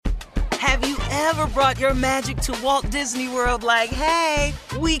Have you ever brought your magic to Walt Disney World like, hey,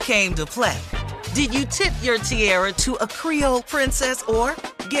 we came to play? Did you tip your tiara to a Creole princess or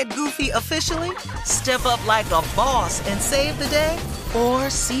get goofy officially? Step up like a boss and save the day? Or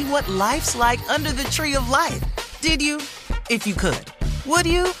see what life's like under the tree of life? Did you? If you could. Would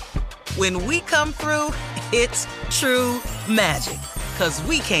you? When we come through, it's true magic. 'Cause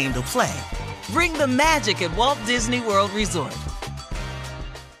we came to play. Bring the magic at Walt Disney World Resort.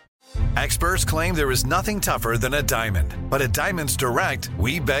 Experts claim there is nothing tougher than a diamond. But at Diamonds Direct,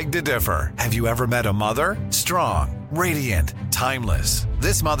 we beg to differ. Have you ever met a mother? Strong, radiant, timeless.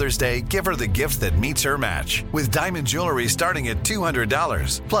 This Mother's Day, give her the gift that meets her match. With diamond jewelry starting at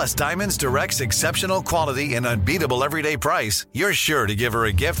 $200. Plus Diamonds Direct's exceptional quality and unbeatable everyday price, you're sure to give her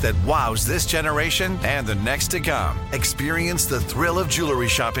a gift that wows this generation and the next to come. Experience the thrill of jewelry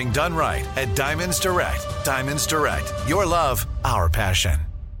shopping done right at Diamonds Direct. Diamonds Direct. Your love, our passion.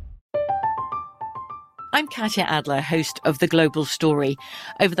 I'm Katya Adler, host of The Global Story.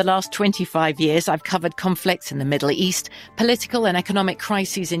 Over the last 25 years, I've covered conflicts in the Middle East, political and economic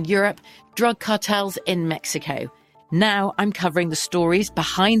crises in Europe, drug cartels in Mexico. Now I'm covering the stories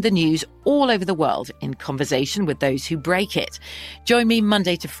behind the news all over the world in conversation with those who break it. Join me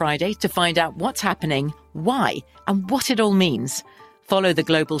Monday to Friday to find out what's happening, why, and what it all means. Follow The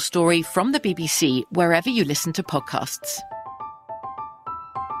Global Story from the BBC wherever you listen to podcasts.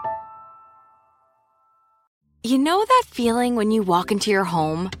 You know that feeling when you walk into your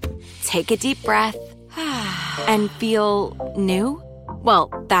home, take a deep breath, and feel new? Well,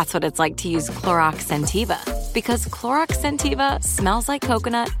 that's what it's like to use Clorox Scentiva. Because Clorox Scentiva smells like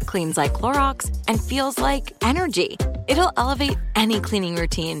coconut, cleans like Clorox, and feels like energy. It'll elevate any cleaning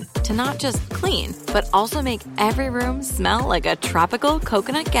routine to not just clean, but also make every room smell like a tropical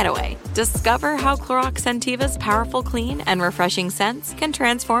coconut getaway. Discover how Clorox Scentiva's powerful clean and refreshing scents can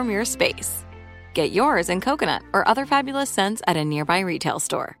transform your space. Get yours in coconut or other fabulous scents at a nearby retail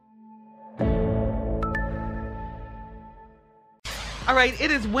store. All right,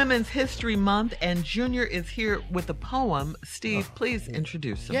 it is Women's History Month, and Junior is here with a poem. Steve, please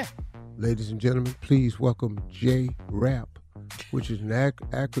introduce him. Yeah. Ladies and gentlemen, please welcome J-Rap, which is an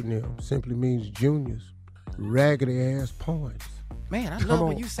acronym, simply means Junior's raggedy-ass poems. Man, I love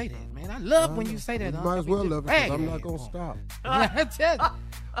when you say that, man. I love when you say that. You might as well love it, because I'm not going to stop.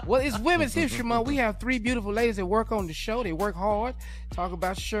 Well, it's Women's History Month. We have three beautiful ladies that work on the show. They work hard. Talk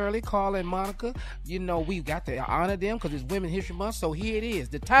about Shirley, Carla, and Monica. You know, we've got to honor them because it's Women's History Month. So here it is.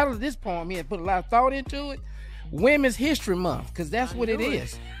 The title of this poem here, put a lot of thought into it. Women's History Month, because that's what it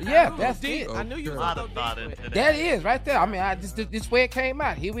is. Yeah, that's it. I knew you thought about it. That is right there. I mean, this way it came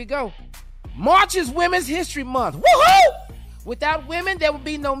out. Here we go. March is Women's History Month. Woohoo! Without women, there would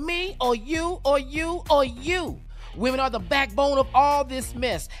be no me or you or you or you. Women are the backbone of all this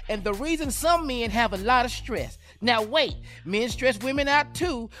mess, and the reason some men have a lot of stress. Now wait, men stress women out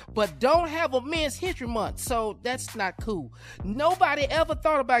too, but don't have a Men's History Month, so that's not cool. Nobody ever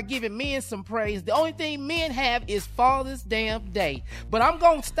thought about giving men some praise. The only thing men have is Father's damn Day. But I'm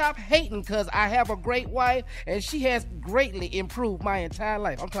gonna stop hating because I have a great wife, and she has greatly improved my entire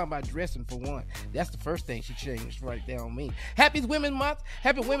life. I'm talking about dressing for one. That's the first thing she changed right there on me. Happy Women's Month,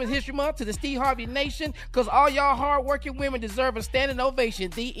 happy Women's History Month to the Steve Harvey Nation, because all y'all hard-working women deserve a standing ovation.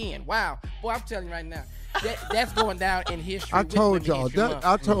 The end. Wow. Boy, I'm telling you right now. That's going down in history. I told y'all,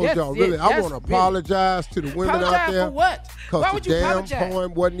 really, I want to apologize to the women out there. For what? Why would you apologize? Because the damn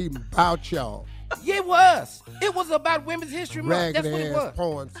poem wasn't even about y'all. Yeah, it was. It was about Women's History Month. That's what it was.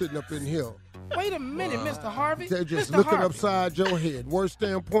 Poem sitting up in here. Wait a minute, Mr. Harvey. They're just Mr. looking Harvey. upside your head. Worst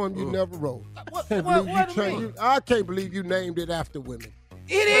damn poem you never wrote. I can't believe you named it after women.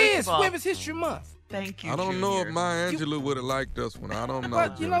 It is Women's History Month. Thank you, I don't know if Maya Angelou would have liked this one. I don't know.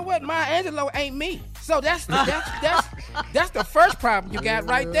 But you know what? Maya Angelou ain't me. So that's the first problem you got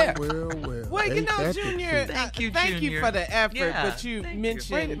right there. Well, you know, Junior, thank you for the effort, but you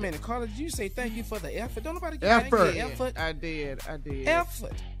mentioned... Wait a minute, Carla, did you say thank you for the effort? Don't nobody get effort. I did.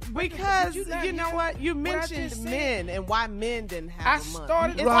 Effort. Because, you know what? You mentioned men and why men didn't have a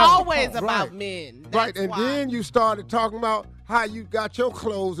month. It's right, always about men. Right, and then you started talking about how you got your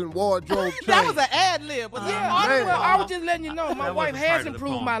clothes and wardrobe changed. That was an ad lib. I was just letting you know my wife has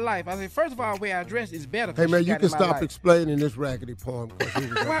improved my life. I said, first of all, the way I dress is better. Hey, man, you can stop explaining this raggedy poem.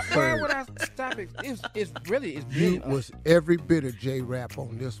 Why would I stop it? It's really you was every bit of J-Rap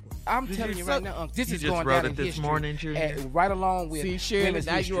on this one. I'm telling you right now, this is going down in this history. Morning, Junior. Right along with Shirley,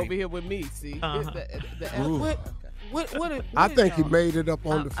 now you over here with me. See, what? I think he made it up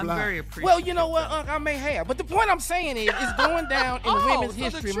on the fly. I'm very appreciative. Well, you know what, Unc, I may have. But the point I'm saying is, it's going down in Women's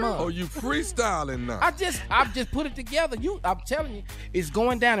History Month. Oh, you freestyling now? I've just put it together. I'm telling you, it's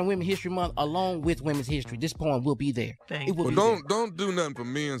going down in Women's History Month along with Women's History. This poem will be there. Don't do nothing for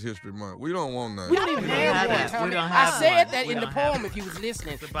Men's History Month. We don't want nothing. We don't even have one, Tony. We don't have I said one. that in the poem if you was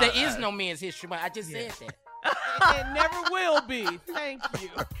listening. There is no Men's History Month. I just said that. It never will be. Thank you.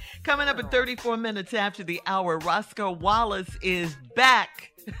 Coming up at 34 minutes after the hour, Roscoe Wallace is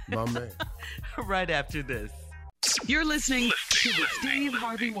back. My man. Right after this. You're listening to the Steve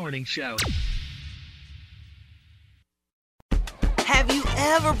Harvey Morning Show. Have you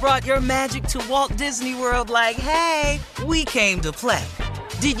ever brought your magic to Walt Disney World like, hey, we came to play?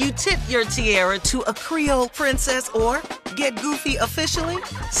 Did you tip your tiara to a Creole princess or get goofy officially?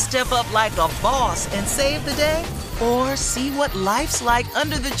 Step up like a boss and save the day? Or see what life's like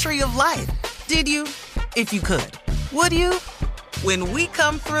under the tree of life? Did you? If you could. Would you? When we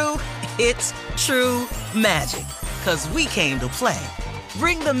come through, it's true magic. 'Cause we came to play.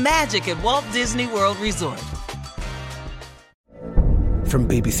 Bring the magic at Walt Disney World Resort. From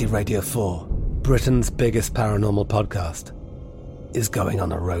BBC Radio 4, Britain's biggest paranormal podcast is going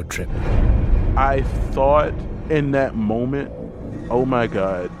on a road trip. I thought in that moment, oh my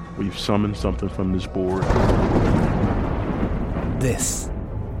God, we've summoned something from this board. This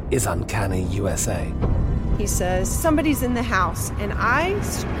is Uncanny USA. He says, somebody's in the house, and I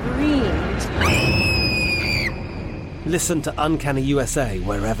screamed. Listen to Uncanny USA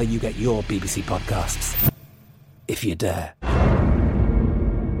wherever you get your BBC podcasts, if you dare.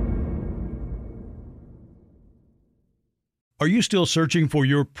 Are you still searching for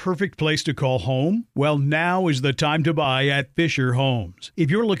your perfect place to call home? Well, now is the time to buy at Fisher Homes. If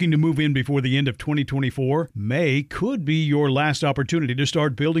you're looking to move in before the end of 2024, May could be your last opportunity to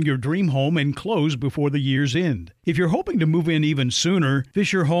start building your dream home and close before the year's end. If you're hoping to move in even sooner,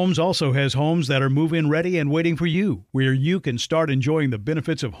 Fisher Homes also has homes that are move-in ready and waiting for you, where you can start enjoying the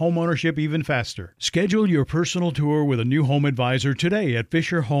benefits of homeownership even faster. Schedule your personal tour with a new home advisor today at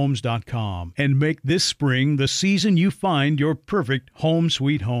FisherHomes.com and make this spring the season you find your perfect home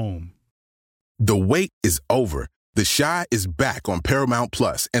sweet home. The wait is over. The Chi is back on Paramount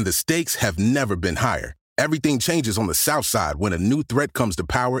Plus, and the stakes have never been higher. Everything changes on the South Side when a new threat comes to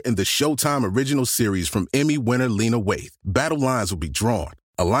power in the Showtime original series from Emmy winner Lena Waithe. Battle lines will be drawn,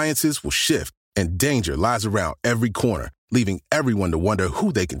 alliances will shift, and danger lies around every corner, leaving everyone to wonder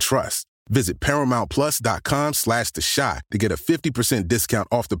who they can trust. Visit ParamountPlus.com/The Chi to get a 50% discount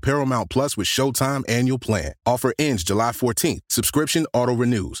off the Paramount Plus with Showtime annual plan. Offer ends July 14th. Subscription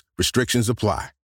auto-renews. Restrictions apply.